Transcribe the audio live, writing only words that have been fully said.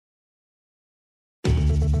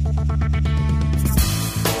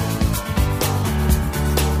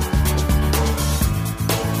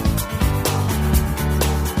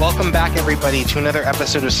Welcome back, everybody, to another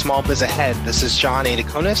episode of Small Biz Ahead. This is John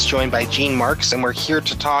Adakonis, joined by Gene Marks, and we're here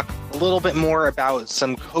to talk a little bit more about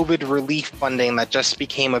some COVID relief funding that just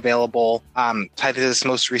became available tied to this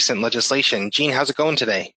most recent legislation. Gene, how's it going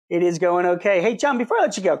today? It is going okay. Hey, John, before I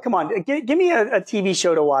let you go, come on, give me a TV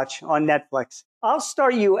show to watch on Netflix. I'll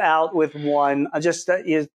start you out with one, whatever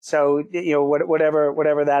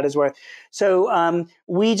that is worth. So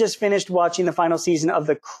we just finished watching the final season of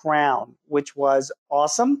The Crown, which was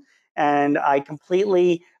awesome. And I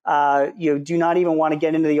completely, do not even want to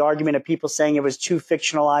get into the argument of people saying it was too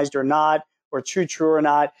fictionalized or not, or true or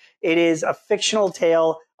not. It is a fictional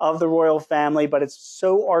tale of the royal family, but it's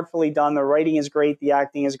so artfully done. The writing is great. The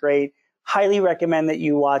acting is great. Highly recommend that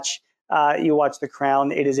you watch The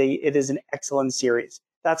Crown. It is an excellent series.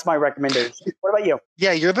 That's my recommendation. What about you?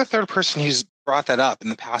 Yeah, you're the third person who's brought that up in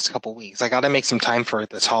the past couple of weeks. I got to make some time for it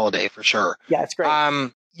this holiday for sure. Yeah, it's great.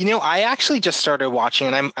 I actually just started watching,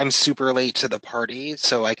 and I'm super late to the party,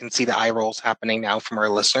 so I can see the eye rolls happening now from our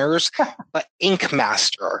listeners. But Ink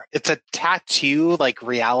Master, it's a tattoo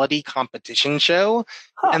reality competition show,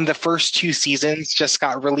 and the first 2 seasons just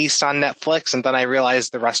got released on Netflix, and then I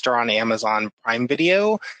realized the rest are on Amazon Prime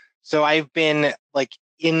Video. So I've been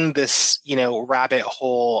in this rabbit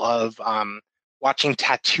hole of watching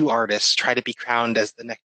tattoo artists try to be crowned as the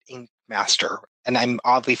next Ink Master, and I'm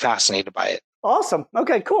oddly fascinated by it. Awesome.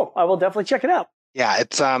 Okay, cool. I will definitely check it out. Yeah,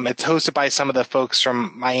 it's hosted by some of the folks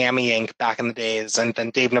from Miami Ink back in the days, and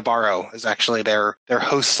then Dave Navarro is actually their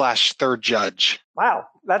host / third judge. Wow,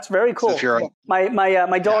 that's very cool. So if you're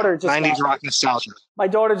my daughter just 90s rock nostalgia. My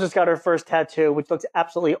daughter just got her first tattoo, which looks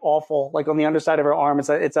absolutely awful. Like on the underside of her arm,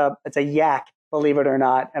 it's a yak, believe it or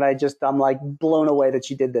not. And I'm like blown away that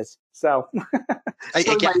she did this. So,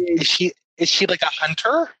 is she like a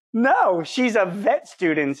hunter? No, she's a vet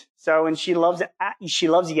student. So, and she loves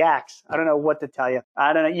yaks. I don't know what to tell you.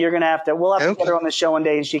 I don't know. We'll have to get her on the show one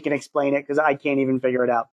day and she can explain it because I can't even figure it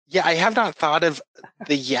out. Yeah, I have not thought of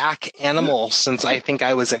the yak animal since I think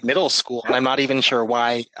I was in middle school, and I'm not even sure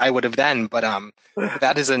why I would have then, but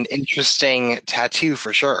that is an interesting tattoo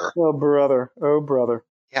for sure. Oh, brother.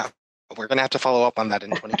 Yeah, we're going to have to follow up on that in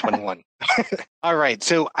 2021. All right,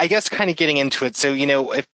 so I guess kind of getting into it. So,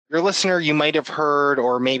 if your listener, you might have heard,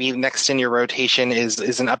 or maybe next in your rotation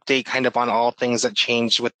is an update kind of on all things that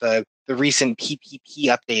changed with the recent PPP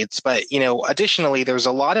updates. But, additionally, there's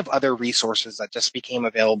a lot of other resources that just became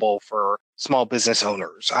available for small business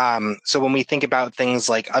owners. So when we think about things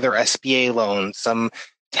like other SBA loans, some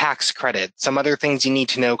tax credit, some other things you need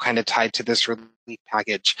to know kind of tied to this relief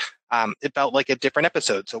package, it felt like a different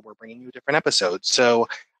episode. So we're bringing you a different episode. So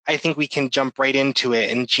I think we can jump right into it.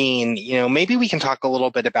 And Gene, maybe we can talk a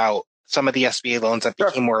little bit about some of the SBA loans that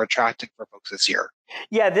became more attractive for folks this year.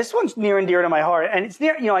 Yeah, this one's near and dear to my heart. And it's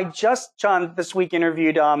near, I just, John, this week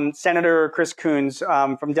interviewed Senator Chris Coons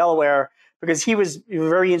from Delaware, because he was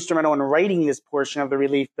very instrumental in writing this portion of the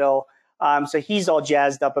relief bill. So he's all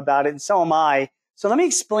jazzed up about it, and so am I. So let me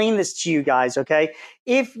explain this to you guys, okay?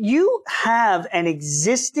 If you have an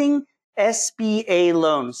existing SBA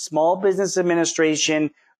loan, Small Business Administration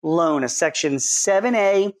loan, a Section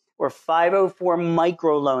 7A or 504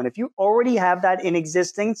 micro loan, if you already have that in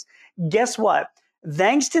existence, guess what?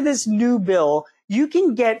 Thanks to this new bill, you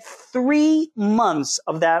can get 3 months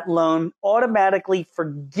of that loan automatically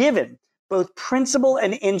forgiven, both principal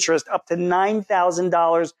and interest, up to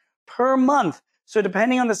 $9,000 per month. So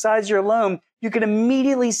depending on the size of your loan, you can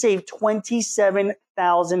immediately save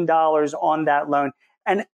 $27,000 on that loan.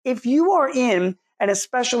 And if you are in an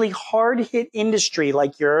especially hard-hit industry,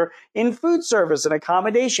 like you're in food service and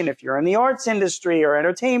accommodation, if you're in the arts industry or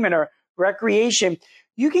entertainment or recreation,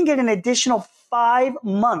 you can get an additional 5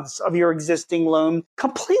 months of your existing loan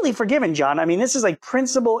completely forgiven, John. I mean, this is like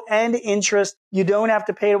principal and interest. You don't have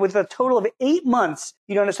to pay it with a total of 8 months.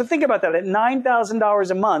 You don't have to think about that. At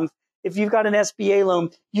 $9,000 a month, if you've got an SBA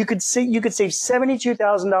loan, you could save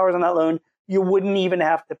 $72,000 on that loan. You wouldn't even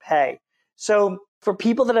have to pay. So for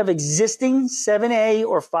people that have existing 7A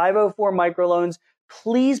or 504 microloans,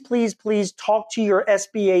 please, please, please talk to your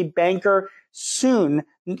SBA banker soon,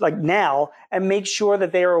 like now, and make sure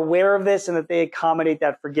that they are aware of this and that they accommodate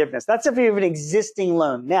that forgiveness. That's if you have an existing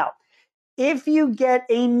loan. Now, if you get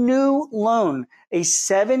a new loan, a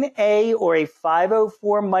 7A or a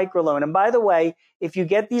 504 microloan, and by the way, if you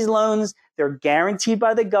get these loans, they're guaranteed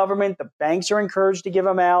by the government. The banks are encouraged to give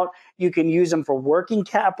them out. You can use them for working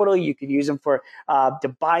capital. You can use them for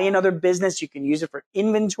to buy another business. You can use it for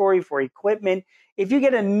inventory, for equipment. If you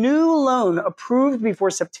get a new loan approved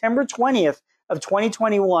before September 20th of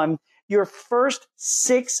 2021, your first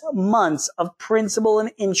 6 months of principal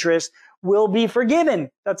and interest will be forgiven.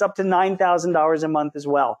 That's up to $9,000 a month as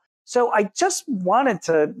well. So I just wanted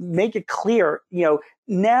to make it clear,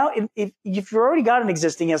 now if you've already got an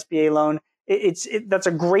existing SBA loan, that's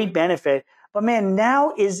a great benefit. But man,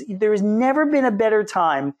 there has never been a better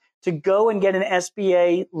time to go and get an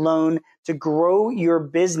SBA loan to grow your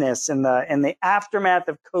business in the aftermath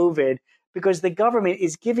of COVID, because the government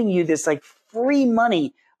is giving you this like free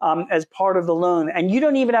money as part of the loan, and you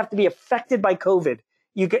don't even have to be affected by COVID.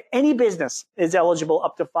 Any business is eligible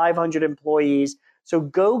up to 500 employees. So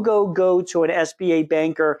go to an SBA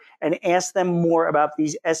banker and ask them more about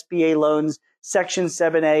these SBA loans, Section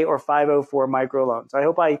 7A or 504 microloans. I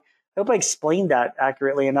hope I explained that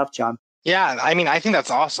accurately enough, John. Yeah, I mean, I think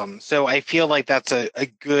that's awesome. So I feel like that's a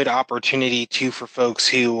good opportunity too for folks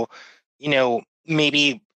who,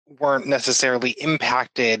 maybe weren't necessarily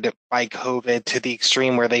impacted by COVID to the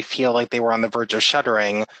extreme where they feel like they were on the verge of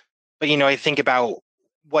shuttering. But, I think about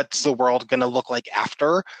what's the world going to look like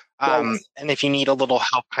after. Right. And if you need a little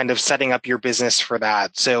help kind of setting up your business for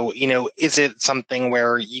that. So, is it something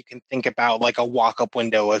where you can think about like a walk-up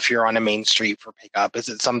window if you're on a main street for pickup? Is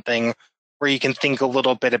it something where you can think a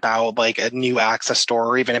little bit about like a new access store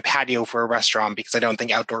or even a patio for a restaurant? Because I don't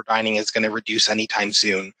think outdoor dining is going to reduce anytime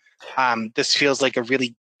soon. This feels like a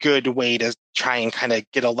really good way to try and kind of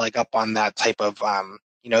get a leg up on that type of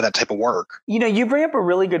that type of work. You bring up a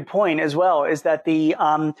really good point as well, is that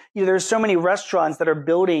there's so many restaurants that are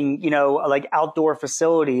building, like outdoor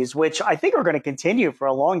facilities, which I think are going to continue for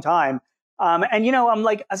a long time. And, I'm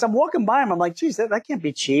like, as I'm walking by them, I'm like, geez, that can't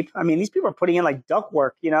be cheap. I mean, these people are putting in like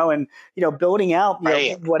ductwork, and, building out,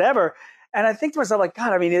 whatever. And I think to myself, like,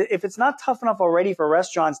 God, I mean, if it's not tough enough already for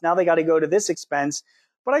restaurants, now they got to go to this expense.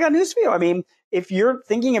 But I got news for you. I mean, if you're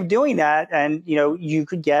thinking of doing that and, you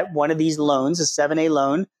could get one of these loans, a 7A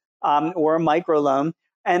loan or a micro loan,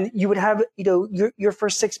 and you would have, your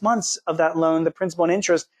first 6 months of that loan, the principal and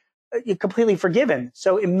interest, completely forgiven.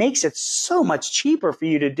 So it makes it so much cheaper for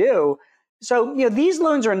you to do. So, these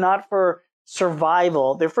loans are not for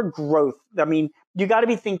survival. They're for growth. I mean, you got to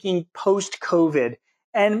be thinking post-COVID.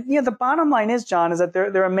 And, the bottom line is, John, is that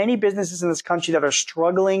there are many businesses in this country that are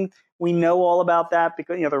struggling. We know all about that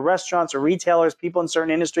because, the restaurants or retailers, people in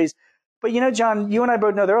certain industries. But, John, you and I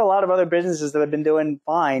both know there are a lot of other businesses that have been doing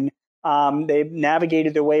fine. They've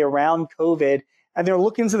navigated their way around COVID, and they're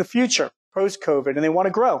looking to the future post-COVID, and they want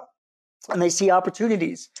to grow, and they see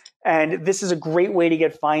opportunities. And this is a great way to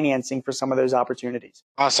get financing for some of those opportunities.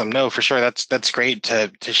 Awesome. No, for sure. That's great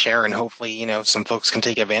to share, and hopefully, some folks can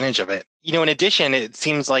take advantage of it. In addition, it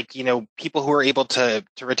seems like, people who are able to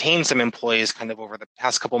retain some employees kind of over the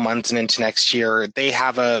past couple months and into next year, they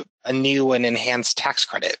have a new and enhanced tax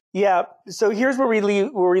credit. Yeah. So here's where we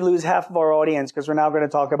lose half of our audience, because we're now going to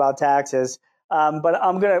talk about taxes. But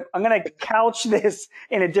I'm gonna couch this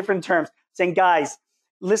in a different terms, saying, guys,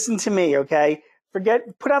 listen to me, okay?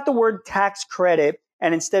 Put out the word tax credit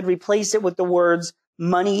and instead replace it with the words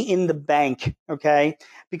money in the bank, okay?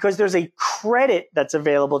 Because there's a credit that's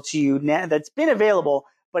available to you now, that's been available,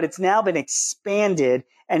 but it's now been expanded.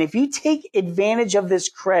 And if you take advantage of this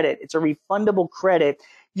credit, it's a refundable credit,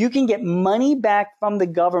 you can get money back from the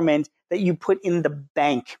government that you put in the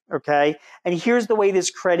bank, okay? And here's the way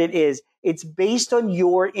this credit is. It's based on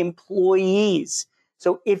your employees.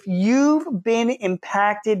 So if you've been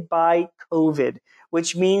impacted by COVID,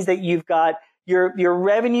 which means that you've got your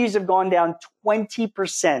revenues have gone down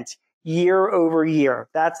 20% year over year.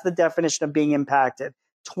 That's the definition of being impacted,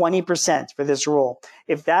 20% for this rule.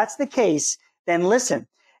 If that's the case, then listen,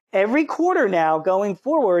 every quarter now going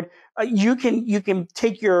forward, you can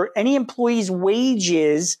take any employee's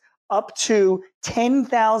wages up to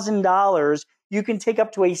 $10,000. You can take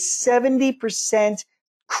up to a 70%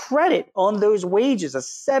 credit on those wages, a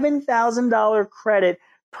 $7,000 credit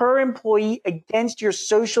per employee against your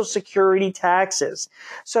Social Security taxes.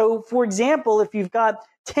 So, for example, if you've got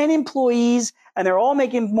 10 employees and they're all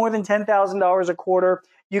making more than $10,000 a quarter,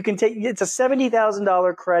 you can it's a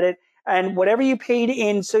 $70,000 credit, and whatever you paid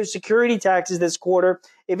in Social Security taxes this quarter,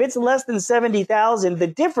 if it's less than $70,000, the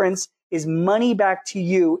difference is money back to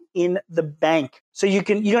you in the bank. So you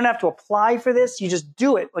don't have to apply for this. You just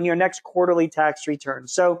do it on your next quarterly tax return.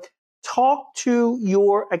 So talk to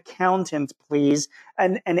your accountant, please,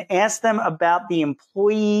 and ask them about the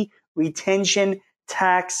employee retention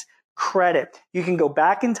tax credit. You can go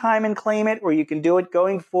back in time and claim it, or you can do it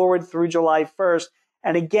going forward through July 1st.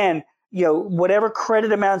 And again, whatever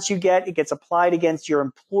credit amounts you get, it gets applied against your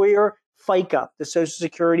employer FICA, the Social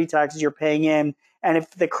Security taxes you're paying in. And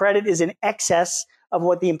if the credit is in excess of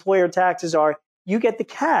what the employer taxes are, you get the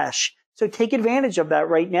cash. So take advantage of that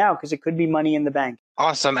right now, because it could be money in the bank.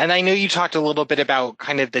 Awesome. And I know you talked a little bit about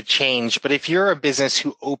kind of the change, but if you're a business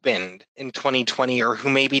who opened in 2020 or who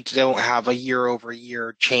maybe don't have a year over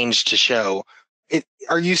year change to show,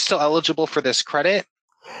 are you still eligible for this credit?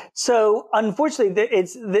 So unfortunately,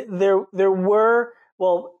 there were,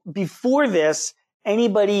 well, before this,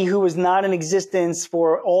 anybody who was not in existence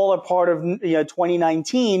for all or part of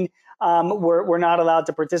 2019 were not allowed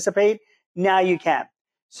to participate. Now you can.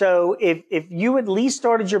 So if you at least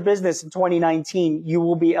started your business in 2019, you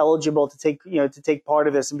will be eligible to take part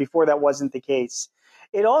of this. And before that wasn't the case.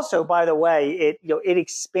 It also, by the way, it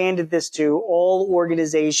expanded this to all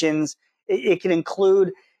organizations. It can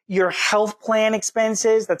include your health plan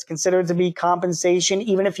expenses. That's considered to be compensation,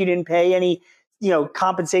 even if you didn't pay any,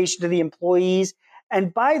 compensation to the employees.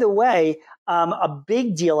 And by the way, a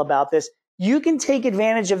big deal about this, you can take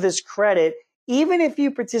advantage of this credit even if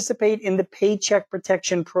you participate in the Paycheck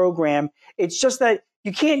Protection Program. It's just that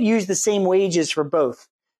you can't use the same wages for both.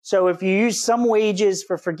 So if you use some wages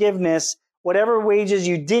for forgiveness, whatever wages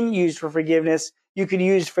you didn't use for forgiveness, you could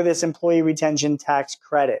use for this employee retention tax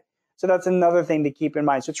credit. So that's another thing to keep in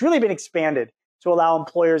mind. So it's really been expanded to allow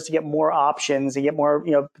employers to get more options and get more,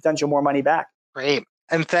 potential more money back. Great.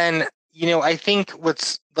 And then, I think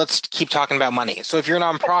let's keep talking about money. So if you're a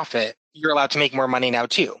nonprofit, you're allowed to make more money now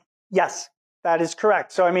too. Yes, that is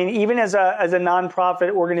correct. So, I mean, even as a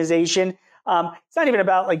nonprofit organization, it's not even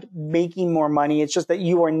about like making more money. It's just that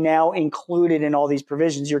you are now included in all these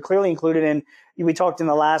provisions. You're clearly included in, we talked in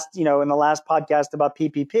the last podcast about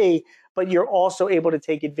PPP, but you're also able to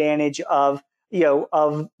take advantage of these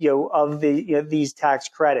tax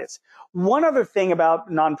credits. One other thing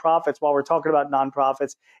about nonprofits, while we're talking about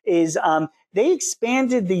nonprofits, is they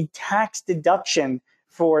expanded the tax deduction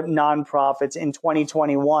for nonprofits in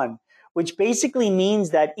 2021, which basically means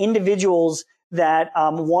that individuals that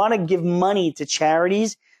want to give money to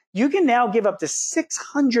charities, you can now give up to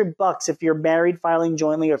 $600 if you're married filing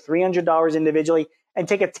jointly, or $300 individually, and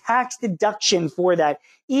take a tax deduction for that.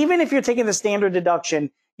 Even if you're taking the standard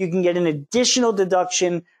deduction, you can get an additional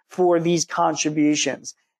deduction for these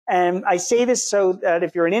contributions. And I say this so that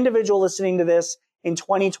if you're an individual listening to this in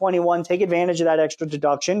 2021, take advantage of that extra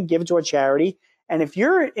deduction, give it to a charity. And if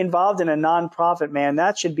you're involved in a nonprofit, man,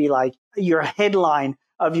 that should be like your headline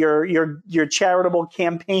of your charitable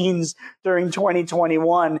campaigns during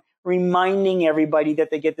 2021, reminding everybody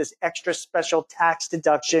that they get this extra special tax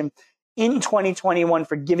deduction in 2021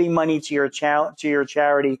 for giving money to your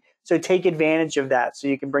charity. So take advantage of that so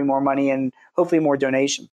you can bring more money and hopefully more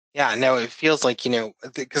donation. Yeah, no, it feels like,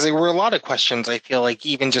 because there were a lot of questions, I feel like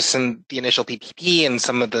even just in the initial PPP and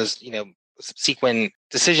some of those, subsequent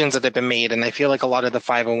decisions that have been made. And I feel like a lot of the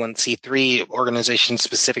 501c3 organizations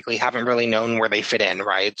specifically haven't really known where they fit in,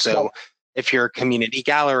 right? So if you're a community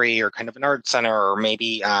gallery or kind of an art center, or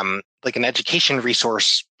maybe like an education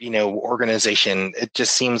resource, organization, it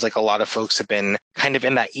just seems like a lot of folks have been kind of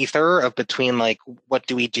in that ether of between like, what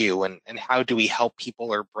do we do and how do we help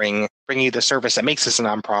people or bring you the service that makes us a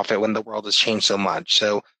nonprofit when the world has changed so much.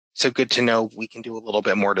 So good to know we can do a little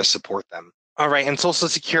bit more to support them. All right, and Social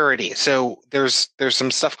Security. So there's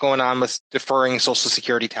some stuff going on with deferring Social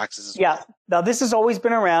Security taxes as well. Yeah, now this has always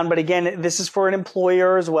been around, but again, this is for an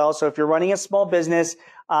employer as well. So if you're running a small business,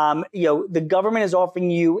 the government is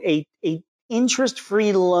offering you a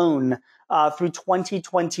interest-free loan through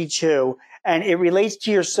 2022, and it relates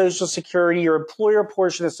to your Social Security, your employer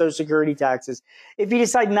portion of Social Security taxes. If you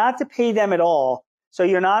decide not to pay them at all, so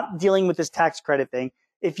you're not dealing with this tax credit thing,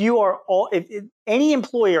 if any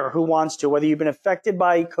employer who wants to, whether you've been affected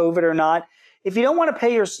by COVID or not, if you don't want to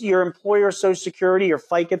pay your employer Social Security or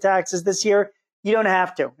FICA taxes this year, you don't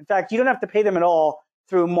have to. In fact, you don't have to pay them at all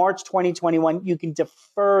through March 2021. You can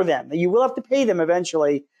defer them. You will have to pay them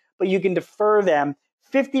eventually, but you can defer them.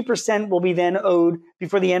 50% will be then owed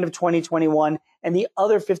before the end of 2021, and the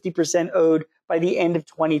other 50% owed by the end of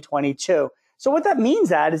 2022. So what that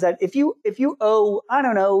means is that if you owe, I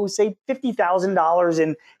don't know, say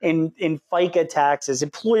 $50,000 in FICA taxes,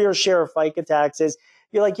 employer share of FICA taxes,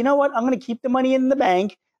 you're like, you know what? I'm going to keep the money in the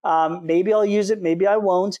bank. Maybe I'll use it, maybe I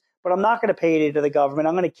won't, but I'm not going to pay it to the government.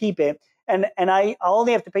 I'm going to keep it, and I'll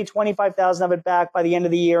only have to pay $25,000 of it back by the end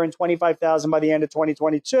of the year and $25,000 by the end of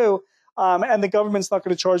 2022. And the government's not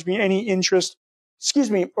going to charge me any interest,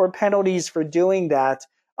 or penalties for doing that.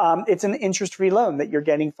 It's an interest-free loan that you're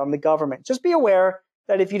getting from the government. Just be aware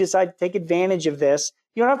that if you decide to take advantage of this,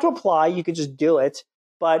 you don't have to apply. You could just do it,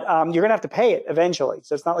 but you're going to have to pay it eventually.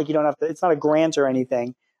 So it's not like you don't have to. It's not a grant or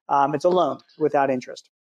anything. It's a loan without interest.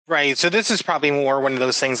 Right. So this is probably more one of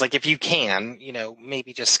those things like if you can,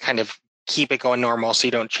 maybe just kind of keep it going normal so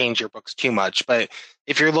you don't change your books too much. But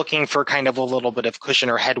if you're looking for kind of a little bit of cushion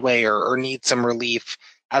or headway or need some relief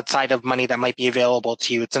outside of money that might be available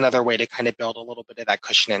to you, it's another way to kind of build a little bit of that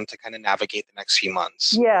cushion in to kind of navigate the next few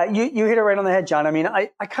months. Yeah, you hit it right on the head, John. I mean, I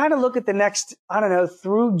kind of look at the next, I don't know,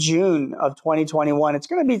 through June of 2021. It's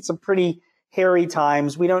going to be some pretty hairy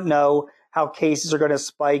times. We don't know how cases are going to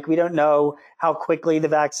spike. We don't know how quickly the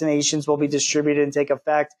vaccinations will be distributed and take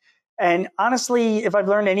effect. And honestly, if I've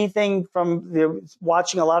learned anything from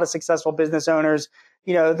watching a lot of successful business owners,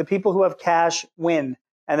 the people who have cash win,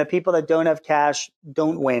 and the people that don't have cash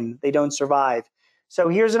don't win. They don't survive. So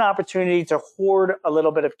here's an opportunity to hoard a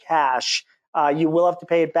little bit of cash. You will have to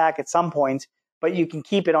pay it back at some point, but you can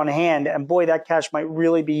keep it on hand. And boy, that cash might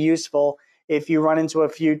really be useful if you run into a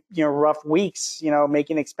few rough weeks,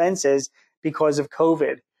 making expenses because of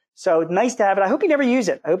COVID. So nice to have it. I hope you never use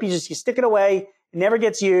it. I hope you stick it away. It never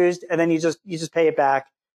gets used, and then you just pay it back.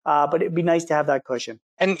 But it'd be nice to have that cushion.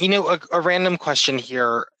 And a random question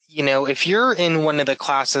here. If you're in one of the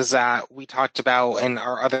classes that we talked about in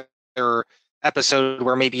our other episode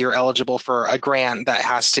where maybe you're eligible for a grant that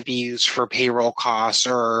has to be used for payroll costs,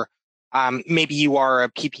 or maybe you are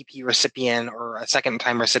a PPP recipient or a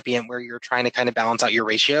second-time recipient where you're trying to kind of balance out your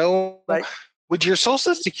ratio, right. Would your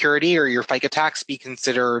Social Security or your FICA tax be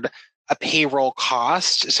considered a payroll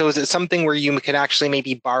cost? So is it something where you could actually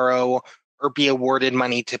maybe borrow or be awarded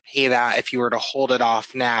money to pay that if you were to hold it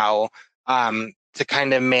off now to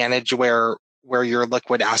kind of manage where your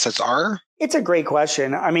liquid assets are? It's a great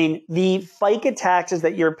question. I mean, the FICA taxes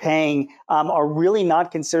that you're paying are really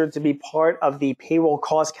not considered to be part of the payroll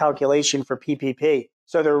cost calculation for PPP.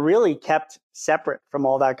 So they're really kept separate from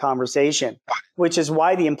all that conversation, which is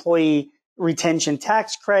why the employee retention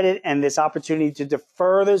tax credit and this opportunity to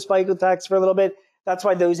defer those FICA taxes for a little bit, that's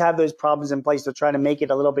why those have those problems in place to try to make it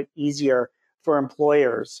a little bit easier for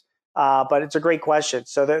employers. But it's a great question.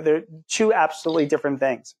 So they're two absolutely different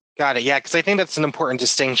things. Got it. Yeah, because I think that's an important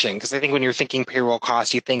distinction, because I think when you're thinking payroll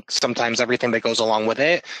costs, you think sometimes everything that goes along with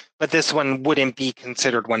it, but this one wouldn't be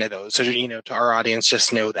considered one of those. So, to our audience,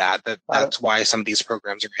 just know that's why some of these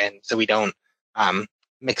programs are in, so we don't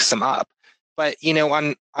mix them up. But,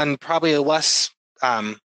 on probably a less,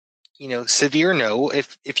 severe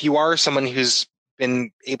note, if you are someone who's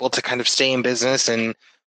been able to kind of stay in business and,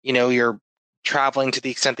 you're traveling to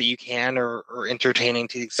the extent that you can or entertaining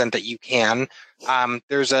to the extent that you can,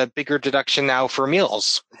 there's a bigger deduction now for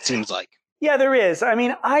meals, it seems like. Yeah, there is. I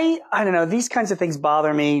mean, I don't know. These kinds of things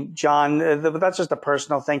bother me, John. That's just a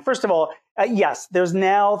personal thing. First of all, yes, there's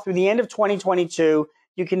now, through the end of 2022,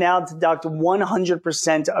 you can now deduct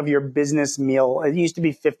 100% of your business meal. It used to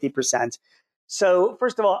be 50%. So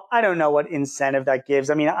first of all, I don't know what incentive that gives.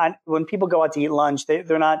 I mean, when people go out to eat lunch,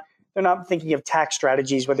 they're not thinking of tax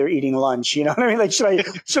strategies when they're eating lunch. You know what I mean? Like,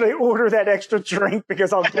 should I order that extra drink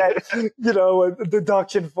because I'll get, a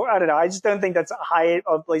deduction for, I don't know. I just don't think that's high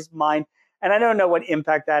on place mind. And I don't know what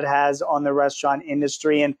impact that has on the restaurant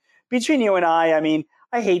industry. And between you and I mean,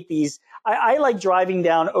 I hate these. I like driving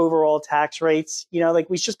down overall tax rates. Like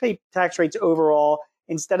we should pay tax rates overall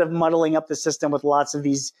instead of muddling up the system with lots of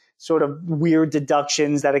these sort of weird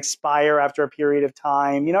deductions that expire after a period of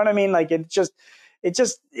time. You know what I mean? Like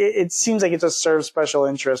it seems like it just serves special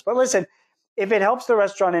interest. But listen, if it helps the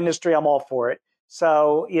restaurant industry, I'm all for it.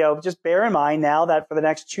 So, just bear in mind now that for the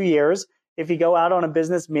next 2 years, if you go out on a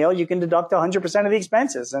business meal, you can deduct 100% of the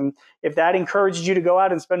expenses. And if that encourages you to go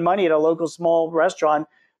out and spend money at a local small restaurant,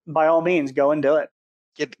 by all means, go and do it.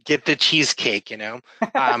 Get the cheesecake,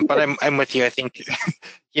 But I'm with you. I think,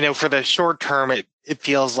 for the short term, it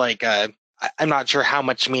feels like I'm not sure how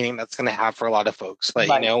much meaning that's going to have for a lot of folks, but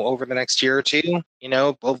right. Over the next year or two,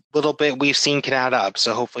 a little bit we've seen can add up.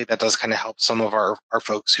 So hopefully that does kind of help some of our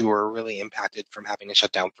folks who are really impacted from having to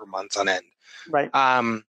shut down for months on end. Right.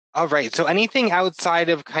 All right. So anything outside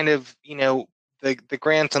of kind of, the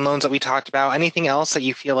grants and loans that we talked about, anything else that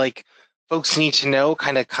you feel like folks need to know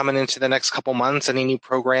kind of coming into the next couple months? Any new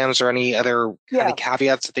programs or any other kind of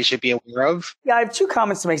caveats that they should be aware of? Yeah, I have two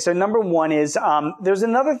comments to make. So number one is there's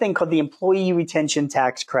another thing called the employee retention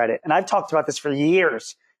tax credit. And I've talked about this for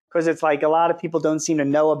years because it's like a lot of people don't seem to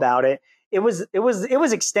know about it. It was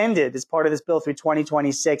extended as part of this bill through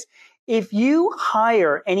 2026. If you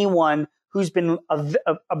hire anyone who's been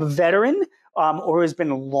a veteran or has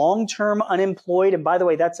been long-term unemployed, and by the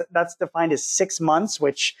way, that's defined as 6 months,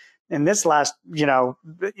 which in this last,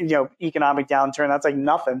 economic downturn, that's like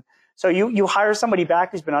nothing. So you hire somebody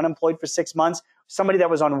back who's been unemployed for 6 months, somebody that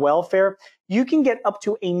was on welfare, you can get up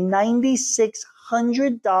to a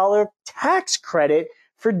 $9,600 tax credit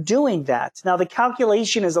for doing that. Now, the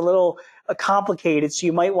calculation is a little complicated, so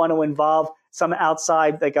you might want to involve some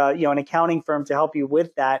outside, like an accounting firm to help you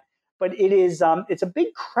with that. But it's a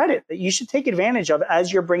big credit that you should take advantage of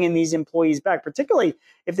as you're bringing these employees back, particularly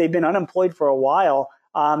if they've been unemployed for a while.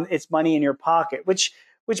 It's money in your pocket, which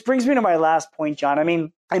brings me to my last point, John. I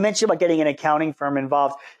mean, I mentioned about getting an accounting firm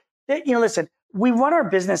involved. Listen, we run our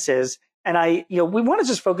businesses, and we want to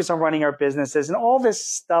just focus on running our businesses, and all this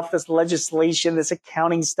stuff, this legislation, this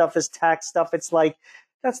accounting stuff, this tax stuff. It's like,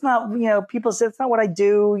 that's not, people say it's not what I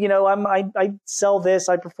do. I sell this,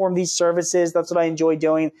 I perform these services. That's what I enjoy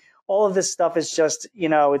doing. All of this stuff is just,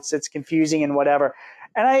 it's confusing and whatever.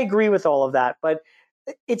 And I agree with all of that, but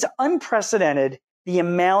it's unprecedented, the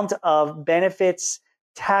amount of benefits,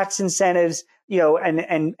 tax incentives,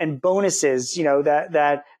 and bonuses,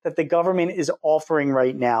 that the government is offering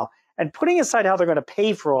right now. And putting aside how they're going to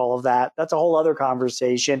pay for all of that, that's a whole other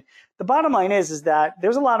conversation. The bottom line is that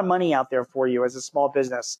there's a lot of money out there for you as a small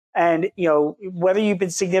business. And, whether you've been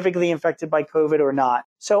significantly infected by COVID or not.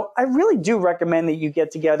 So I really do recommend that you get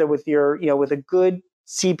together with with a good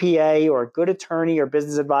CPA or a good attorney or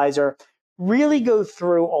business advisor, really go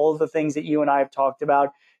through all of the things that you and I have talked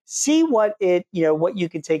about, see what you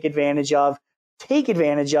can take advantage of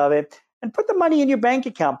it, and put the money in your bank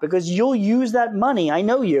account, because you'll use that money. I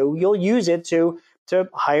know you'll use it to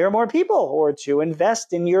hire more people, or to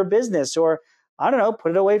invest in your business, or I don't know,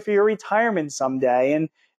 put it away for your retirement someday. And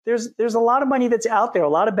there's a lot of money that's out there, a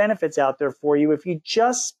lot of benefits out there for you if you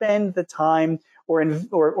just spend the time,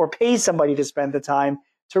 or pay somebody to spend the time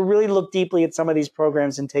to really look deeply at some of these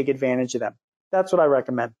programs and take advantage of them. That's what I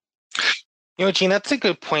recommend. Gene, that's a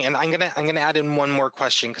good point. And I'm gonna add in one more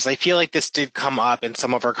question, because I feel like this did come up in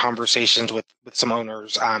some of our conversations with some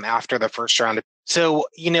owners after the first round. So,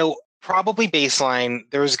 probably baseline,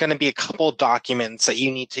 there's going to be a couple documents that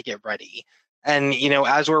you need to get ready. And,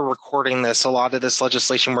 as we're recording this, a lot of this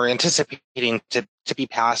legislation we're anticipating to be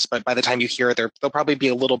passed, but by the time you hear it, there'll probably be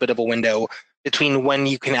a little bit of a window between when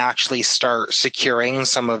you can actually start securing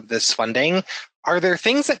some of this funding. Are there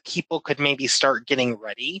things that people could maybe start getting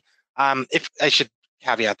ready? If I should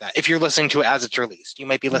caveat that, if you're listening to it as it's released, you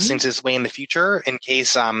might be listening to this way in the future. In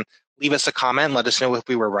case, leave us a comment, let us know if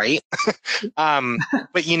we were right.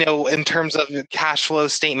 But in terms of cash flow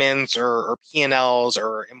statements or P&Ls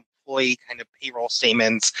or employee kind of payroll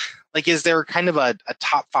statements, like, is there kind of a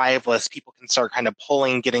top 5 list people can start kind of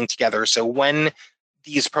getting together? So when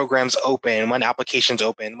these programs open, when applications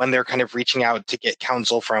open, when they're kind of reaching out to get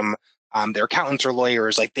counsel from their accountants or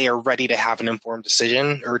lawyers, like, they are ready to have an informed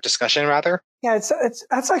decision or discussion, rather? Yeah,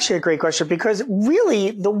 that's actually a great question, because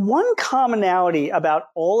really the one commonality about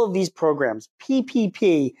all of these programs,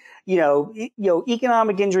 PPP,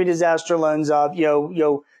 economic injury disaster loans,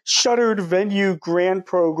 shuttered venue grant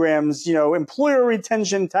programs, employer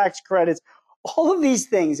retention tax credits, all of these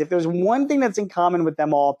things, if there's one thing that's in common with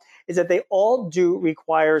them all, is that they all do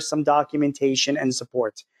require some documentation and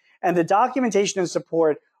support. And the documentation and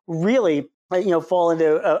support really, fall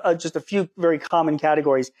into just a few very common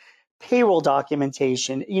categories. Payroll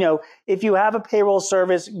documentation. If you have a payroll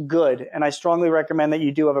service, good. And I strongly recommend that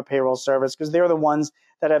you do have a payroll service, because they're the ones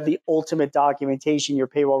that have the ultimate documentation, your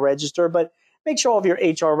payroll register. But make sure all of your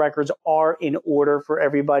HR records are in order for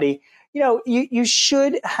everybody. You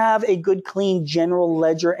should have a good, clean general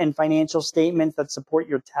ledger and financial statements that support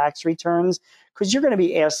your tax returns, because you're going to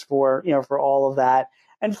be asked for, for all of that.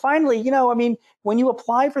 And finally, when you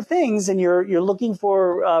apply for things and you're looking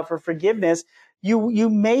for forgiveness, you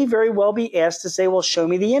may very well be asked to say, well, show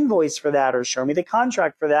me the invoice for that, or show me the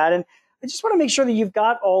contract for that. And I just want to make sure that you've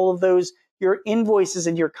got all of those, your invoices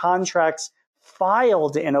and your contracts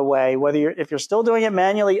filed in a way, if you're still doing it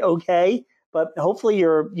manually, okay. But hopefully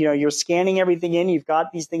you're scanning everything in. You've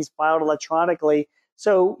got these things filed electronically.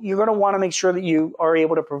 So you're going to want to make sure that you are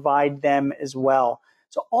able to provide them as well.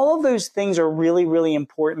 So all of those things are really, really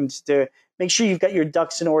important to make sure you've got your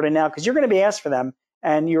ducks in order now, because you're going to be asked for them,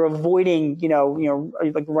 and you're avoiding,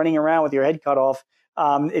 like running around with your head cut off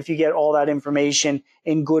if you get all that information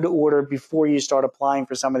in good order before you start applying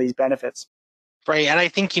for some of these benefits. Right. And I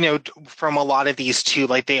think, from a lot of these too,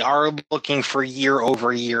 like, they are looking for year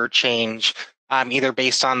over year change, either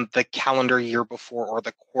based on the calendar year before or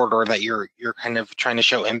the quarter that you're kind of trying to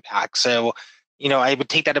show impact. So, I would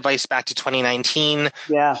take that advice back to 2019,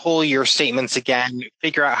 pull your statements again,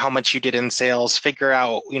 figure out how much you did in sales, figure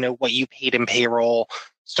out, what you paid in payroll,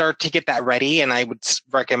 start to get that ready. And I would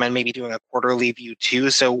recommend maybe doing a quarterly view too.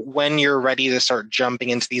 So when you're ready to start jumping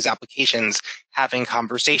into these applications, having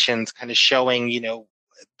conversations, kind of showing,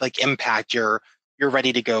 like, impact, you're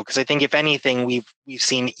ready to go. Because I think if anything, we've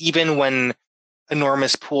seen, even when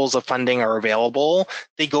enormous pools of funding are available,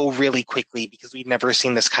 they go really quickly because we've never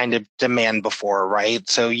seen this kind of demand before, right?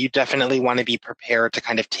 So you definitely want to be prepared to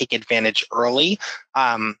kind of take advantage early,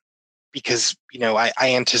 because, I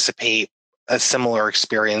anticipate a similar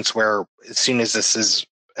experience where as soon as this is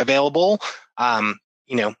available,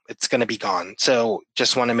 it's going to be gone. So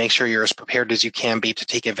just want to make sure you're as prepared as you can be to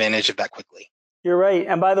take advantage of that quickly. You're right.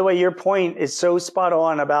 And by the way, your point is so spot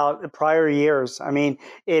on about the prior years. I mean,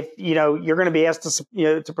 if, you're going to be asked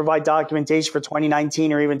to provide documentation for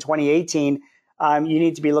 2019 or even 2018, you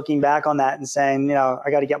need to be looking back on that and saying, I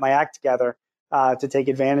got to get my act together to take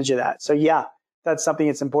advantage of that. So yeah, that's something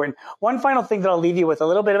that's important. One final thing that I'll leave you with, a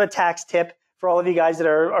little bit of a tax tip for all of you guys that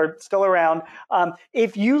are still around.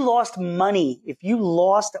 If you lost money in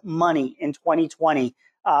 2020,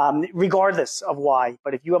 regardless of why,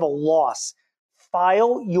 but if you have a loss,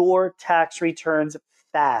 file your tax returns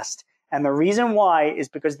fast. And the reason why is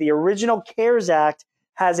because the original CARES Act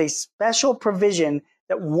has a special provision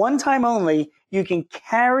that one time only you can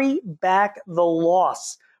carry back the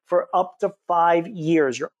loss for up to 5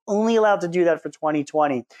 years. You're only allowed to do that for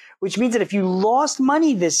 2020, which means that if you lost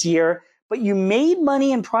money this year, but you made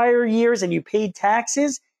money in prior years and you paid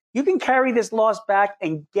taxes, you can carry this loss back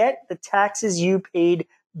and get the taxes you paid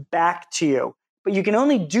back to you. But you can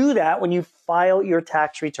only do that when you file your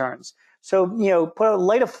tax returns. So,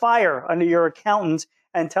 light a fire under your accountant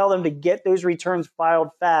and tell them to get those returns filed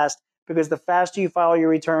fast, because the faster you file your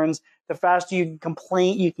returns, the faster you can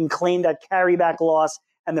claim that carryback loss,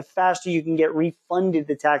 and the faster you can get refunded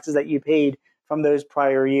the taxes that you paid from those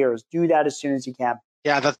prior years. Do that as soon as you can.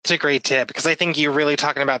 Yeah, that's a great tip, because I think you're really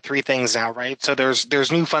talking about three things now, right? So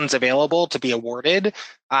there's new funds available to be awarded.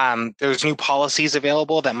 There's new policies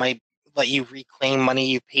available that might let you reclaim money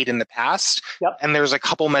you paid in the past. Yep. And there's a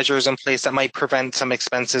couple measures in place that might prevent some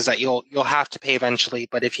expenses that you'll have to pay eventually.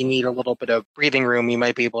 But if you need a little bit of breathing room, you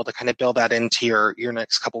might be able to kind of build that into your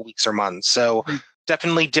next couple weeks or months. So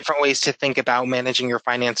definitely different ways to think about managing your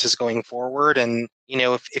finances going forward. And,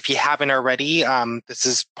 if you haven't already, this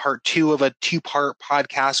is part 2 of a 2-part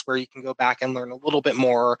podcast where you can go back and learn a little bit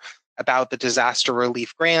more about the disaster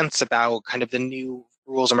relief grants, about kind of the new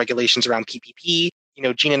rules and regulations around PPP.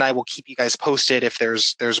 Gene and I will keep you guys posted if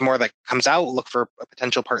there's more that comes out. Look for a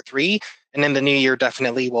potential part 3. And in the new year,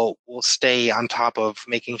 definitely we'll stay on top of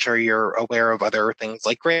making sure you're aware of other things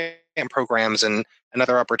like grant programs and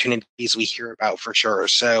other opportunities we hear about for sure.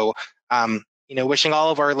 So, wishing all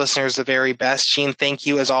of our listeners the very best. Gene, thank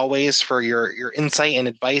you as always for your insight and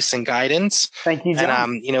advice and guidance. Thank you,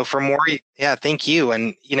 John. And, for more, thank you.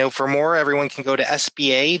 And, for more, everyone can go to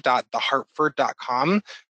sba.thehartford.com.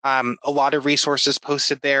 A lot of resources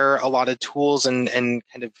posted there, a lot of tools and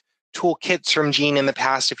kind of toolkits from Gene in the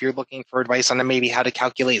past if you're looking for advice on maybe how to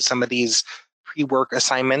calculate some of these pre-work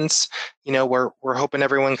assignments. We're hoping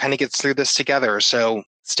everyone kind of gets through this together. So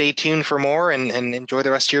stay tuned for more and enjoy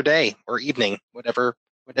the rest of your day or evening, whatever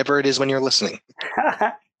it is when you're listening.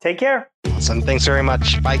 Take care. Awesome. Thanks very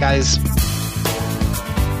much. Bye, guys.